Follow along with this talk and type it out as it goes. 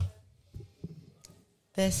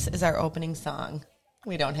This is our opening song.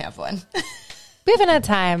 We don't have one. We haven't had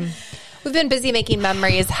time. We've been busy making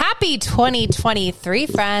memories. Happy 2023,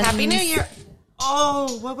 friends. Happy New Year.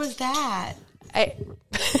 Oh, what was that?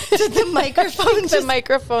 Did the microphone the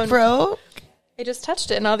microphone broke? I just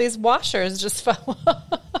touched it, and all these washers just fell.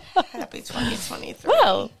 Happy 2023.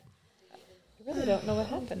 Well, I really don't know what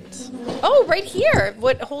happened. Oh, right here.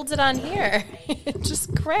 What holds it on here? It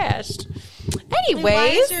just crashed. Anyways. Why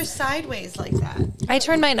is yours sideways like that? I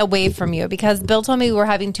turned mine away from you because Bill told me we were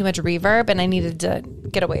having too much reverb, and I needed to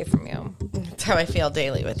get away from you. That's how I feel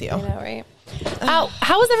daily with you. I know, right?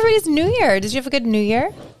 How was everybody's New Year? Did you have a good New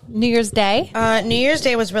Year? New Year's Day? New Year's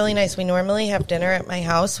Day was really nice. We normally have dinner at my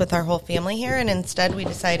house with our whole family here, and instead we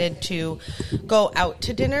decided to go out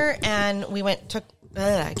to dinner, and we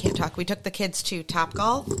I can't talk. We took the kids to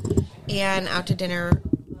Topgolf and out to dinner,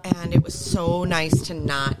 and it was so nice to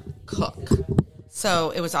not cook.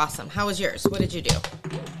 So it was awesome. How was yours? What did you do?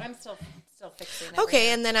 I'm still fixing it.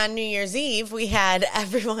 Okay, and then on New Year's Eve, we had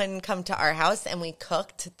everyone come to our house, and we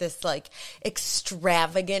cooked this, like,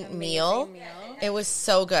 extravagant meal. It was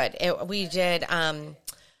so good. We did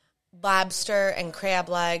lobster and crab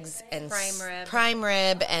legs and prime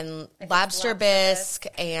rib and lobster bisque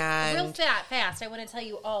and... Real fast. I want to tell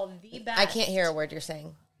you all the best. I can't hear a word you're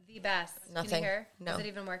saying. The best. Nothing. Can you hear? No. Is it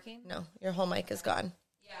even working? No. Your whole mic is gone.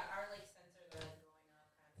 Yeah, our sensors are going off.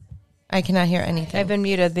 I cannot hear anything. I've been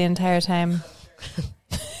muted the entire time.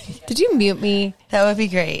 Did you mute me? That would be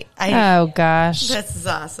great. Oh, gosh. This is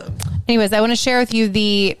awesome. Anyways, I want to share with you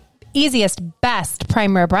the easiest, best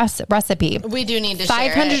prime rib recipe. We do need to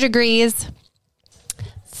share 500 degrees,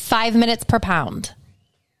 5 minutes per pound.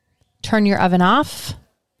 Turn your oven off.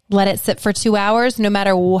 Let it sit for 2 hours. No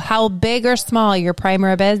matter how big or small your prime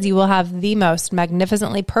rib is, you will have the most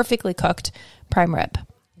magnificently, perfectly cooked prime rib.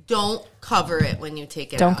 Don't cover it when you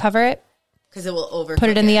take it out. Don't cover it. Because it will overcook. Put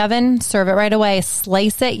it in the oven. Serve it right away.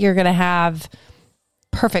 Slice it. You're going to have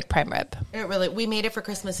perfect prime rib. We made it for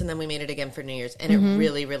Christmas, and then we made it again for New Year's, and it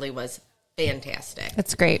really, really was fantastic.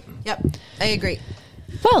 It's great. Yep, I agree.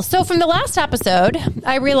 Well, so from the last episode,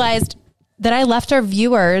 I realized that I left our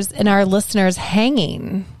viewers and our listeners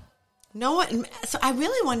hanging. No, so I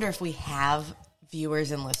really wonder if we have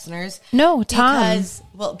viewers and listeners. No, Tom.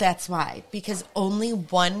 Well, that's why. Because only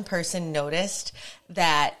one person noticed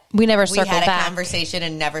that we had a conversation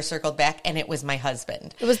and never circled back, and it was my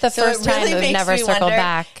husband. It was the first time we've never circled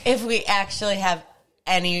back. If we actually have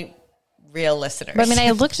any real listeners. But, I mean,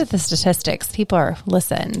 I looked at the statistics. People are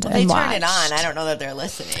listened and watched. They turn it on. I don't know that they're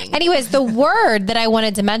listening. Anyways, the word that I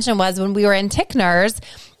wanted to mention was when we were in Tickner's,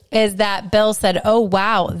 is that Bill said, "Oh,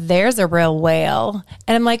 wow, there's a real whale."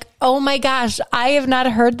 And I'm like, oh my gosh, I have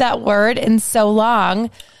not heard that word in so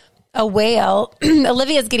long. A whale.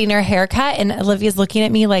 Olivia's getting her hair cut, and Olivia's looking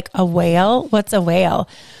at me like, a whale? What's a whale?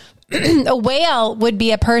 A whale would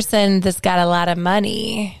be a person that's got a lot of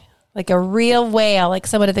money, like a real whale, like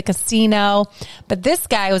someone at the casino. But this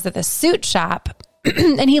guy was at the suit shop,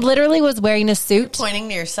 and he literally was wearing a suit. You're pointing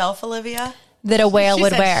to yourself, Olivia? That a whale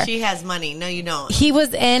would wear. She has money. No, you don't. He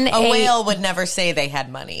was in a whale would never say they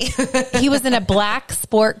had money. He was in a black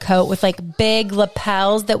sport coat with like big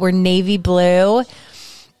lapels that were navy blue,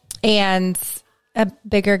 and a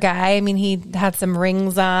bigger guy. I mean, he had some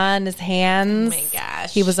rings on his hands. Oh my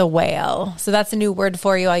gosh. He was a whale. So that's a new word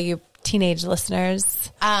for you, all you teenage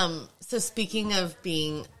listeners. So speaking of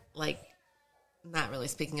being like, not really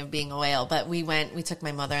speaking of being a whale, but we took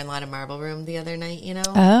my mother-in-law to Marble Room the other night, you know?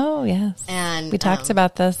 Oh, yes. And we talked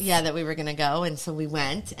about this. Yeah, that we were going to go. And so we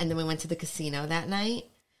went, and then we went to the casino that night.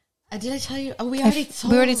 Did I tell you? Oh, we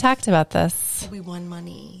already talked about this. We won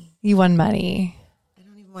money. You won money. I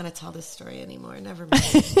don't even want to tell this story anymore. Never mind.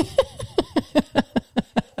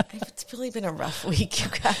 It's really been a rough week, you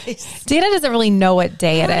guys. Danna doesn't really know what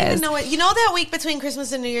day it is. You know that week between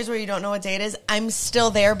Christmas and New Year's where you don't know what day it is? I'm still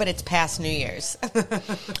there, but it's past New Year's.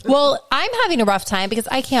 Well, I'm having a rough time because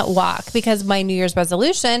I can't walk because my New Year's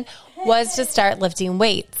resolution was to start lifting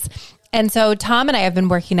weights. And so Tom and I have been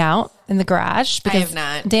working out in the garage because I have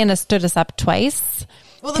not. Danna stood us up twice.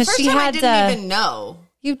 Well, the first time I didn't even know.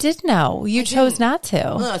 You did know. You chose not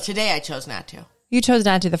to. Well, today I chose not to. You chose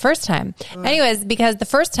not to the first time. Anyways, because the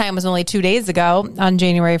first time was only 2 days ago on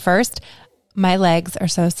January 1st, my legs are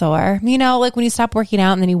so sore. You know, like when you stop working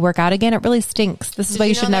out and then you work out again, it really stinks. This is why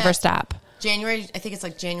you should never stop. I think it's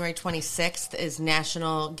like January 26th is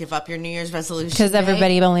National Give Up Your New Year's Resolution Because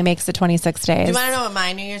everybody only makes it 26 days. Do you want to know what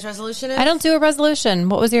my New Year's resolution is? I don't do a resolution.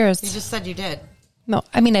 What was yours? You just said you did. No,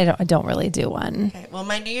 I mean, I don't really do one. Okay. Well,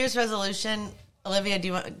 my New Year's resolution, Olivia, do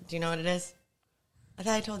you know what it is? I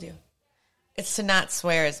thought I told you. It's to not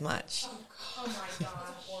swear as much. Oh my God,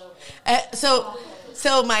 horrible. So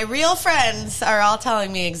So my real friends are all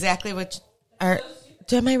telling me exactly what are.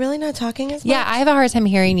 Am I really not talking as much? Yeah, I have a hard time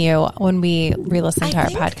hearing you when we re-listen to our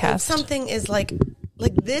think podcast. Something is like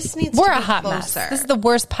this needs We're to be a hot closer. mess. This is the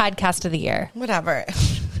worst podcast of the year. Whatever.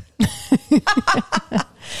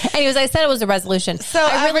 Anyways, I said it was a resolution. So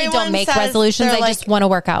I really everyone don't make says resolutions. they're I like- just want to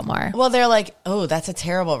work out more. Well, they're like, oh, that's a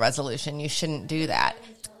terrible resolution. You shouldn't do that.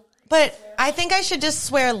 But I think I should just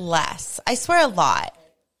swear less. I swear a lot.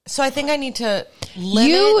 So I think I need to limit.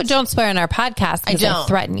 You don't swear on our podcast because I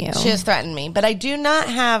threaten you. She has threatened me. But I do not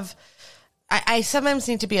have... I sometimes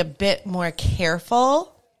need to be a bit more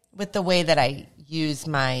careful with the way that I use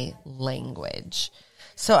my language.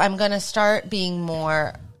 So I'm going to start being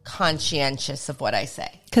more conscientious of what I say.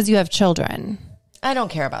 Because you have children. I don't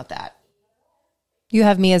care about that. You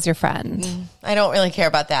have me as your friend. I don't really care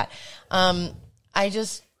about that. I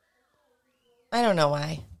don't know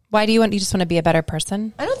why. Why do you just want to be a better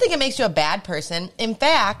person? I don't think it makes you a bad person. In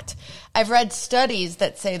fact, I've read studies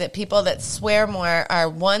that say that people that swear more are,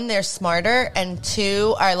 one, they're smarter, and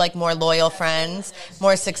two, are like more loyal friends,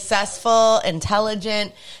 more successful,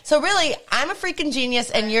 intelligent. So really, I'm a freaking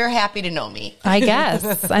genius, and you're happy to know me. I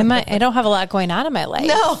guess. I don't have a lot going on in my life.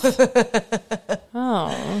 No.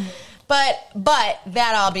 Oh. But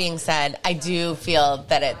that all being said, I do feel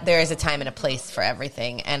that there is a time and a place for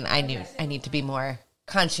everything, and I need to be more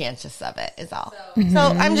conscientious of it is all. Mm-hmm. So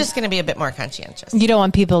I'm just going to be a bit more conscientious. You don't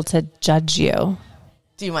want people to judge you.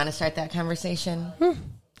 Do you want to start that conversation?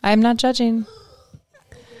 I'm not judging.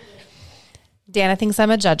 Danna thinks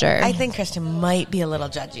I'm a judger. I think Kristin might be a little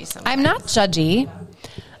judgy sometimes. I'm not judgy.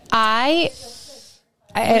 I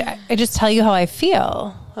just tell you how I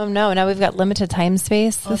feel. Oh no! Now we've got limited time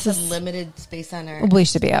space. This is limited space on our. We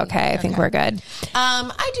should be okay. I think we're good.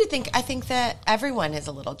 I think that everyone is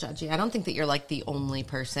a little judgy. I don't think that you're like the only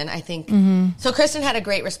person. I think so. Kristin had a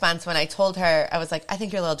great response when I told her. I was like, I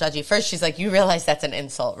think you're a little judgy. First, she's like, you realize that's an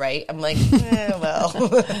insult, right? I'm like, well,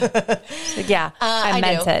 yeah, I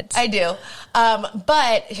meant it. I do.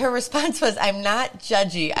 But her response was, I'm not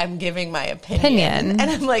judgy. I'm giving my opinion. And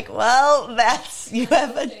I'm like, well, you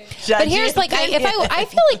have a judgy. But here's like, I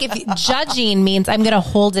feel like if judging means I'm going to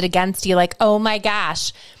hold it against you, like, oh my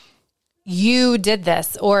gosh, you did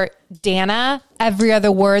this, or Danna, every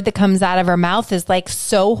other word that comes out of her mouth is like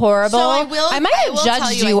so horrible. So I might have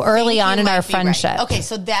judged you early on in our friendship. Right. Okay,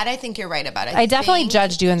 so that I think you're right about. I definitely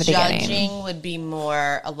judged you in the beginning. Judging would be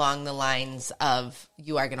more along the lines of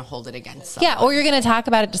you are going to hold it against someone. Yeah, or you're going to talk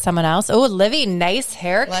about it to someone else. Oh, Livy, nice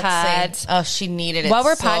haircut. Let's see. Oh, she needed it. While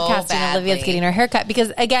we're so podcasting, badly. Olivia's getting her haircut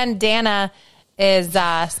because again, Danna is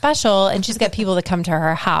special and she's got people that come to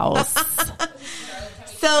her house.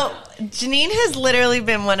 So Janine has literally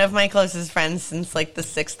been one of my closest friends since like the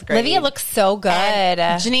 6th grade. Livia looks so good.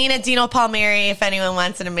 And Janine at Dino Palmieri, if anyone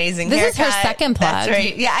wants an amazing this haircut. This is her second plug. That's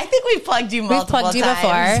right. Yeah, I think we've plugged you multiple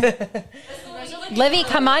times. Before. Livy,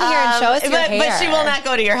 come on here and show us your hair. But she will not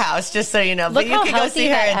go to your house, just so you know. Look but you can go see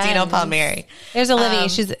her at Dino Palmieri. There's Olivia.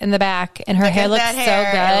 She's in the back, and her hair looks so good.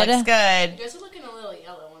 It looks good. You guys are looking a little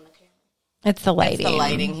yellow on the camera. It's the lighting. It's the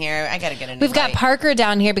lighting here. I got to get a new We've got Parker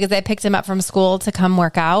down here because I picked him up from school to come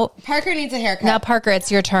work out. Parker needs a haircut. Now, Parker,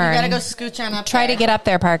 it's your turn. You got to go scooch on up Try to get up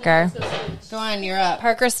there, Parker. Go on, you're up.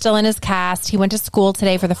 Parker's still in his cast. He went to school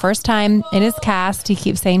today for the first time in his cast. He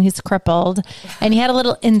keeps saying he's crippled. And he had a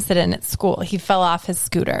little incident at school. He fell off his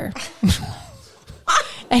scooter.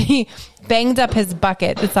 And he banged up his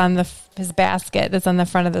bucket that's on his basket that's on the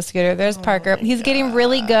front of the scooter. There's Parker. He's getting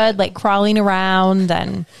really good, like crawling around,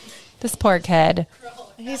 and this poor kid.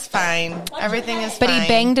 He's fine. Everything is but fine. But he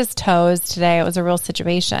banged his toes today. It was a real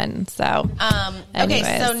situation. So,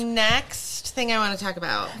 okay, so next thing I want to talk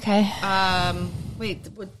about. Okay. Wait,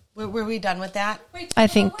 were we done with that? Wait, I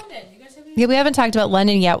think. London. You guys haven't Yeah, we haven't talked about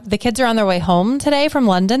London yet. The kids are on their way home today from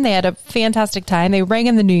London. They had a fantastic time. They rang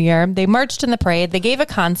in the New Year. They marched in the parade. They gave a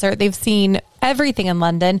concert. They've seen everything in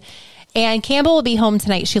London. And Campbell will be home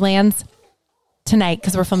tonight. She lands tonight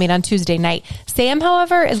because we're filming on Tuesday night. Sam,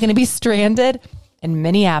 however, is going to be stranded in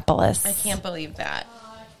Minneapolis. I can't believe that.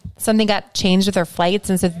 Something got changed with their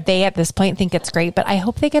flights, and so they at this point think it's great. But I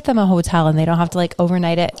hope they get them a hotel and they don't have to like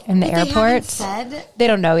overnight it in the airport. They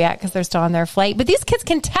don't know yet because they're still on their flight. But these kids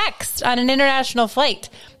can text on an international flight.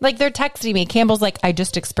 Like they're texting me. Campbell's like, I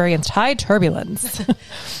just experienced high turbulence.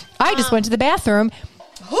 I just went to the bathroom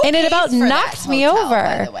and it about knocked me over.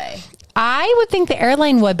 By the way. I would think the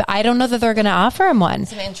airline would, but I don't know that they're going to offer him one.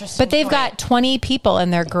 That's an interesting But they've got 20 people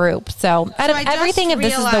in their group. So out of everything, if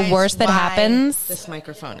this is the worst that happens. This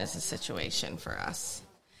microphone is a situation for us.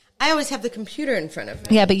 I always have the computer in front of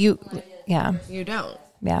me. Yeah, but you don't. You don't.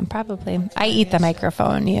 Yeah, probably. I eat the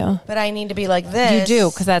microphone, you. But I need to be like this. You do,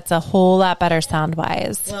 because that's a whole lot better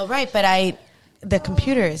sound-wise. Well, right, but the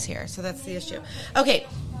computer is here, so that's the issue. Okay,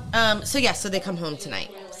 so they come home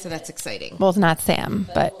tonight, so that's exciting. Well, it's not Sam,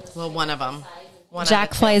 but... Well, one of them.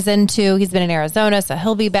 Jack flies in too. He's been in Arizona, so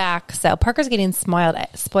he'll be back. So Parker's getting spoiled.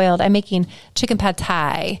 I'm making chicken pad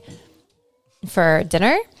thai for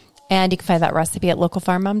dinner, and you can find that recipe at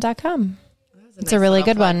localfarmmom.com. It's a really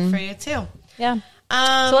good one for you too. Yeah.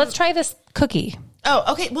 So let's try this cookie.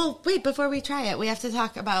 Oh, okay. Well, wait. Before we try it, we have to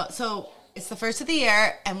talk about. So it's the first of the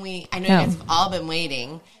year, and I know you guys have all been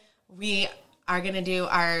waiting. We are going to do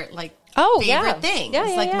our favorite things.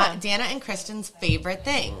 Yeah. Danna and Kristin's favorite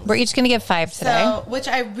thing. We're each going to give 5 today. So, which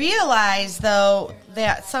I realized though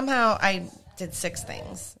that somehow I did 6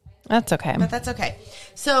 things. That's okay. But that's okay.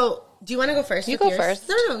 So, do you want to go first? You go first.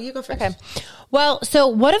 No, you go first. Okay. Well, so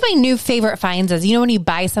one of my new favorite finds is, when you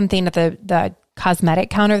buy something at the cosmetic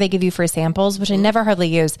counter, they give you free samples, which I never hardly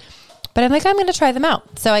use. But I'm like, I'm going to try them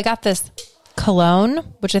out. So I got this cologne,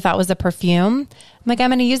 which I thought was a perfume. I'm like, I'm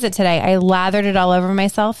going to use it today. I lathered it all over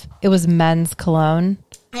myself. It was men's cologne.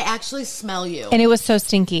 I actually smell you. And it was so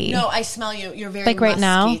stinky. No, I smell you. You're very right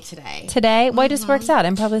now today. Today? Well, it just works out.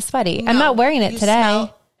 I'm probably sweaty. I'm not wearing it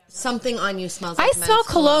today. Something on you smells like I smell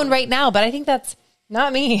cologne right now, but I think that's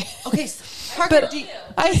not me. Okay, Parker,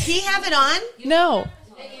 does he have it on? No.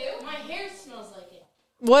 My hair smells like it.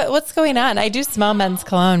 What's going on? I do smell men's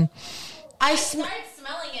cologne. I started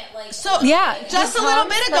smelling it like... just a little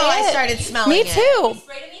bit ago I started smelling Me it. too. You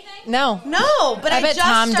sprayed anything? No, but I bet just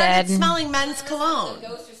Tom started did. smelling men's cologne.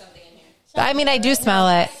 Ghost or something in here. I mean, I do smell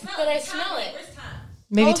it. But I smell it. Where's Tom?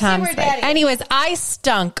 Maybe Go see Tom's where right. Daddy is. Anyways, I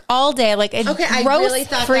stunk all day like a I really thought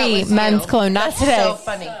that gross-free was you. men's cologne. Not That's today. so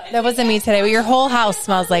funny. That wasn't me today, but your whole house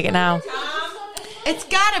smells like it now. It's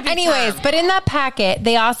gotta be. Anyways, Tom. but in that packet,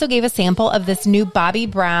 they also gave a sample of this new Bobbi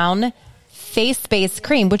Brown face-based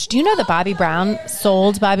cream, which do you know that Bobbi Brown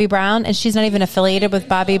sold Bobbi Brown, and she's not even affiliated with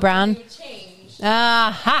Bobbi Brown?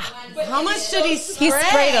 Aha! How much did he spray? He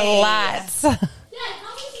sprayed a lot. Yeah, how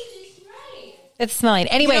much did you spray? It's smelling.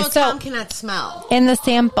 Anyway, Tom cannot smell. in the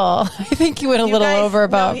sample, I think he went a little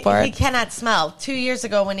overboard. He cannot smell. 2 years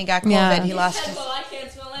ago when he got COVID, he lost his... Well, I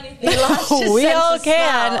can't smell anything. He lost his We sense all of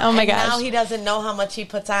can. smell, Oh my and gosh. now he doesn't know how much he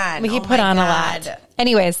puts on. He put on a lot.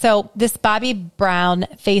 Anyway, so this Bobbi Brown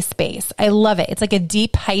face base, I love it. It's like a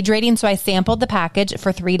deep hydrating. So I sampled the package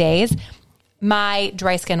for 3 days. My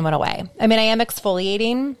dry skin went away. I mean, I am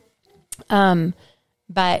exfoliating,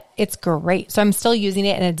 but it's great. So I'm still using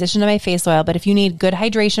it in addition to my face oil. But if you need good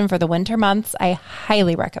hydration for the winter months, I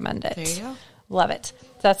highly recommend it. There you go. Love it.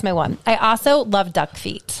 So that's my one. I also love duck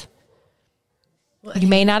feet. You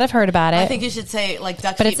may not have heard about it. I think you should say like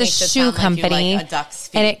duck But feet it's a makes it shoe sound like you company, like a duck's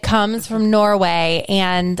feet. and it comes from Norway.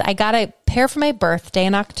 And I got a pair for my birthday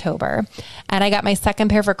in October, and I got my second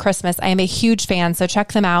pair for Christmas. I am a huge fan, so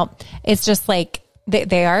check them out. It's just like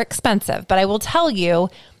they are expensive, but I will tell you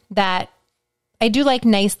that I do like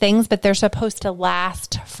nice things, but they're supposed to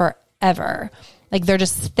last forever. Like they're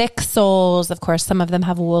just thick soles. Of course, some of them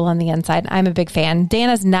have wool on the inside. I'm a big fan.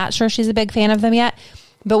 Dana's not sure she's a big fan of them yet.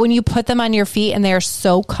 But when you put them on your feet and they're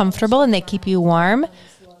so comfortable and they keep you warm,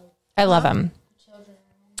 I love them.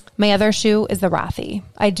 My other shoe is the Rothy.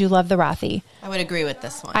 I do love the Rothy. I would agree with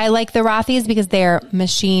this one. I like the Rothys because they're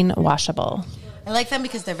machine washable. I like them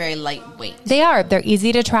because they're very lightweight. They are. They're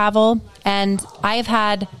easy to travel. And I've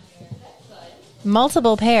had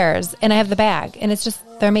multiple pairs and I have the bag. And it's just,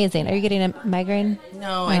 they're amazing. Are you getting a migraine?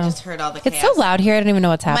 No, I just heard all the chaos. It's so loud here. I don't even know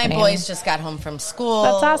what's happening. My boys just got home from school.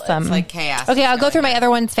 That's awesome. It's like chaos. Okay, I'll go through my other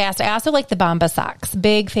ones fast. I also like the Bomba socks.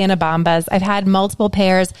 Big fan of Bombas. I've had multiple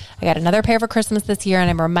pairs. I got another pair for Christmas this year, and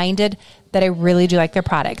I'm reminded that I really do like their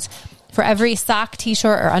product. For every sock,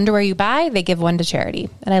 t-shirt, or underwear you buy, they give one to charity.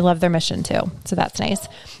 And I love their mission too. So that's nice.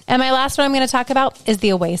 And my last one I'm going to talk about is the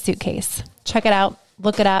Away suitcase. Check it out.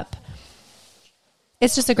 Look it up.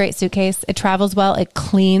 It's just a great suitcase. It travels well. It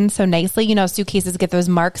cleans so nicely. You know, suitcases get those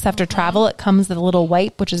marks after travel. It comes with a little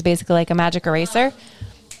wipe, which is basically like a magic eraser.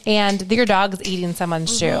 And your dog's eating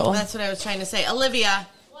someone's shoe. That's what I was trying to say. Olivia.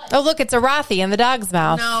 Oh, look, it's a Rothy in the dog's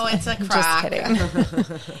mouth. No, it's a crock. Just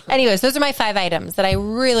kidding. Anyways, those are my 5 items that I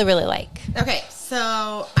really, really like. Okay,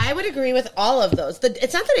 so I would agree with all of those.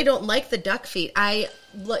 It's not that I don't like the duck feet.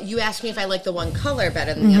 You asked me if I like the one color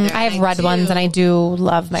better than the other. I have red ones, and I do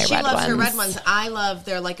love my red ones. She loves her red ones. I love,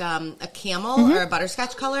 they're like a camel or a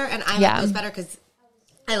butterscotch color, and I like those better because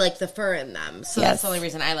I like the fur in them. So that's the only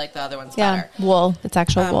reason I like the other ones better. Wool. It's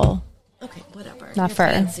actual wool. Okay, whatever. Not You're fur.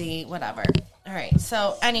 Fancy, whatever. All right.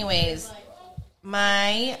 So, anyways,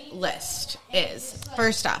 my list is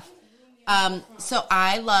first off, So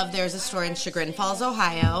I love, there's a store in Chagrin Falls,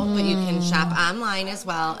 Ohio, but you can shop online as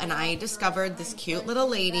well. And I discovered this cute little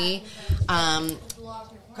lady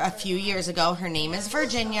a few years ago. Her name is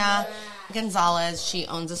Virginia Gonzalez. She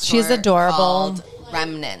owns a store. She's adorable. Called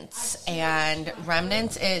Remnants. And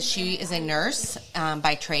Remnants she is a nurse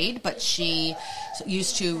by trade, but she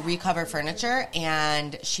used to recover furniture,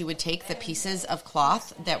 and she would take the pieces of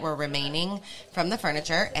cloth that were remaining from the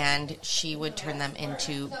furniture, and she would turn them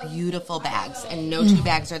into beautiful bags, and no two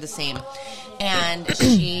bags are the same. And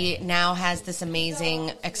she now has this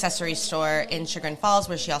amazing accessory store in Chagrin Falls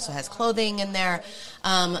where she also has clothing in there.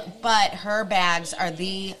 But her bags are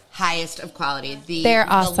the highest of quality. They're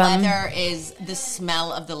awesome. The leather is the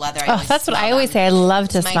smell of the leather. That's what I always say. I love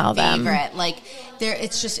to smell them. My favorite. Like,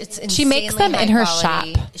 it's insanely she makes them in her shop.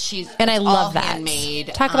 And I love that.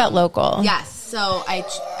 Handmade. Talk about local. Yes. So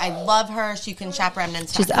I love her. You can shop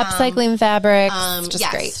Remnants. She's upcycling fabrics. Just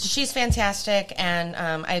yes, great. She's fantastic, and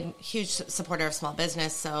I'm a huge supporter of small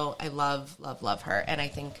business, so I love her, and I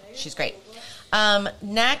think she's great.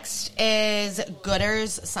 Next is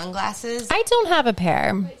Gooders sunglasses. I don't have a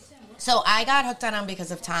pair. So I got hooked on them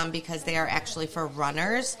because of Tom, because they are actually for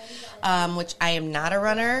runners, which I am not a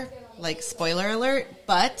runner, like spoiler alert,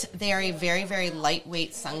 but they are a very, very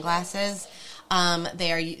lightweight sunglasses. They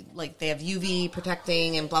have UV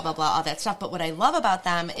protecting and blah, blah, blah, all that stuff. But what I love about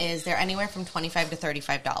them is they're anywhere from $25 to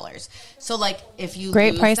 $35. So, like, if you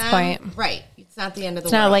great lose price them, point. Right. It's not the end of the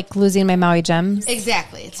world. world. It's not like losing my Maui gems.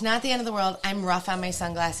 Exactly. It's not the end of the world. I'm rough on my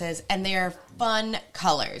sunglasses, and they are fun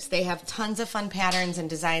colors. They have tons of fun patterns and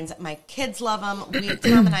designs. My kids love them.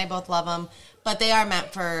 Tom and I both love them. But they are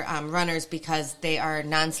meant for runners because they are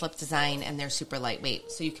non-slip design and they're super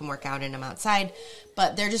lightweight, so you can work out in them outside.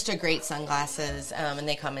 But they're just a great sunglasses, and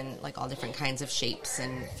they come in like all different kinds of shapes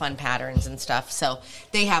and fun patterns and stuff. So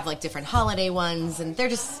they have like different holiday ones, and they're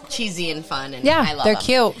just cheesy and fun, and I love they're them.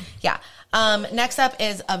 cute. Yeah. Next up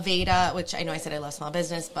is Aveda, which I know I said I love small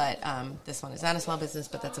business, but this one is not a small business,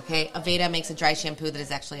 but that's okay. Aveda makes a dry shampoo that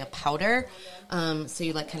is actually a powder. So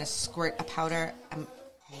you like kind of squirt a powder.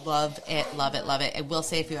 Love it, love it, love it. I will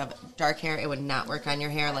say if you have dark hair, it would not work on your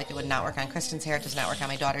hair. Like it would not work on Kristin's hair. It does not work on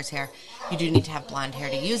my daughter's hair. You do need to have blonde hair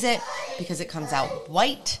to use it because it comes out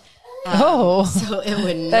white. So it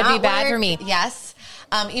would not That'd be bad work. for me. Yes.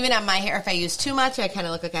 Even on my hair, if I use too much, I kind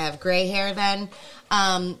of look like I have gray hair then.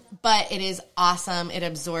 But it is awesome. It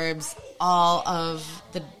absorbs all of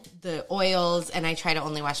the oils, and I try to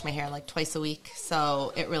only wash my hair like twice a week,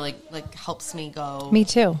 so it really like helps me go. Me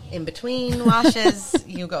too. In between washes,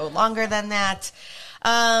 you go longer than that.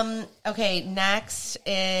 Okay, next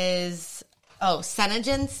is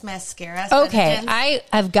Senegence mascara. Okay, Senegence.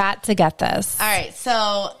 I've got to get this. All right,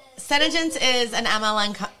 so Senegence is an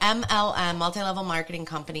MLM, multi-level marketing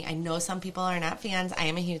company. I know some people are not fans. I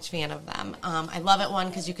am a huge fan of them. I love it, one,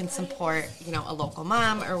 because you can support, a local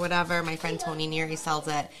mom or whatever. My friend Tony Neary sells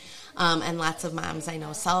it, and lots of moms I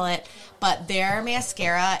know sell it. But their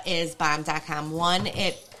mascara is bomb.com. One,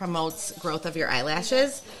 it promotes growth of your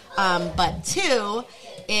eyelashes. But two,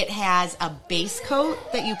 it has a base coat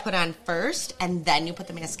that you put on first, and then you put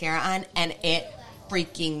the mascara on, and it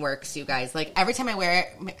freaking works, you guys. Like every time I wear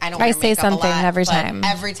it, I don't wear say makeup something a lot, every but time.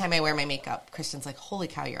 Every time I wear my makeup, Kristin's like, holy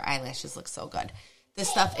cow, your eyelashes look so good. This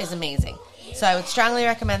stuff is amazing. So I would strongly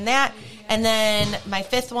recommend that. And then my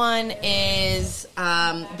fifth one is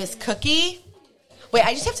this cookie. Wait,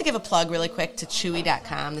 I just have to give a plug really quick to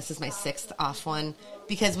Chewy.com. This is my sixth off one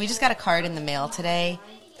because we just got a card in the mail today.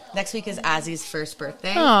 Next week is Ozzy's first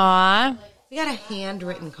birthday. Aww. We got a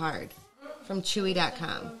handwritten card from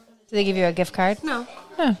Chewy.com. Did they give you a gift card? No.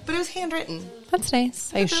 Oh. But it was handwritten. That's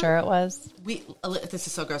nice. Are you sure it was? This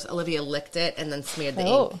is so gross. Olivia licked it and then smeared the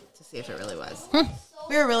Oh. ink to see if it really was.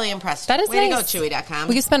 We were really impressed. That is Way nice. to go, Chewy.com.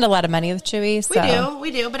 We spend a lot of money with Chewy. So.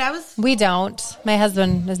 We do, but I was... We don't. My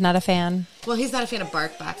husband is not a fan. Well, he's not a fan of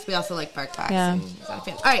BarkBox. We also like BarkBox. Yeah. And he's not a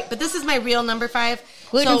fan. All right, but this is my real number 5.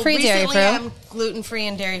 Gluten-free, dairy-free. I'm gluten-free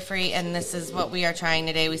and dairy-free, and this is what we are trying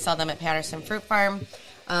today. We sell them at Patterson Fruit Farm.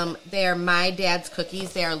 They are my dad's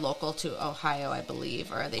cookies. They are local to Ohio, I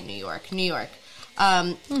believe, or are they New York? New York.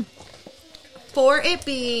 For it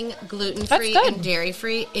being gluten-free and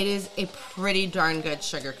dairy-free, it is a pretty darn good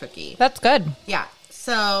sugar cookie. That's good. Yeah.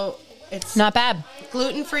 So it's not bad.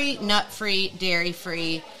 Gluten-free, nut-free,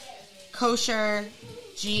 dairy-free, kosher,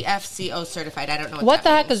 GFCO certified. I don't know what the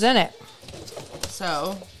means. heck is in it.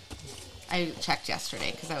 So I checked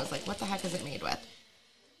yesterday because I was like, what the heck is it made with?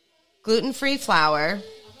 Gluten-free flour,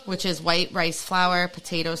 which is white rice flour,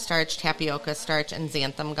 potato starch, tapioca starch, and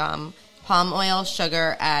xanthan gum, palm oil,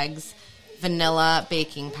 sugar, eggs, vanilla,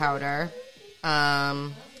 baking powder,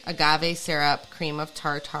 agave syrup, cream of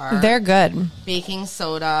tartar. They're good. Baking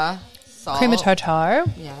soda, salt. Cream of tartar.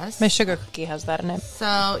 Yes. My sugar cookie has that in it.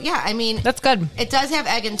 So, yeah, I mean. That's good. It does have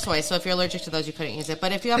egg and soy, so if you're allergic to those, you couldn't use it.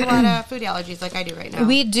 But if you have a lot of food allergies like I do right now.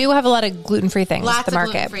 We do have a lot of gluten-free things Lots at the of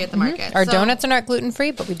market. gluten-free at the market. Our So- donuts are not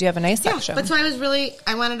gluten-free, but we do have a nice section. That's why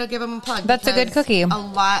I wanted to give them a plug. That's a good because cookie. A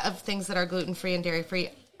lot of things that are gluten-free and dairy-free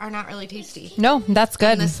are not really tasty. No, that's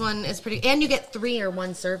good. And this one is pretty, and you get 3 or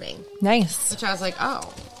 1 serving, Nice. which I was like, oh.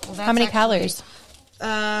 Well, that's How many actually, calories?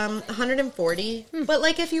 140. But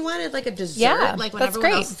like if you wanted like a dessert, Yeah, like when that's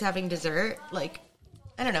everyone great. else is having dessert, like,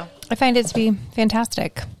 I don't know. I find it to be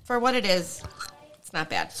fantastic. For what it is, it's not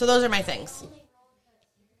bad. So those are my things.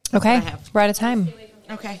 Okay. what I have. We're out of time.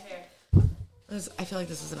 Okay. I feel like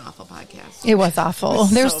this is an awful podcast. It was awful.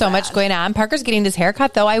 There's so much bad. going on. Parker's getting his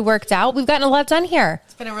haircut, though. I worked out. We've gotten a lot done here.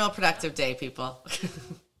 It's been a real productive day, people.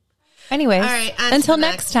 Anyways, All right, on to until the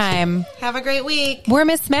next time, Have a great week. we're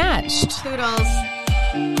mismatched.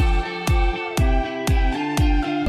 Toodles.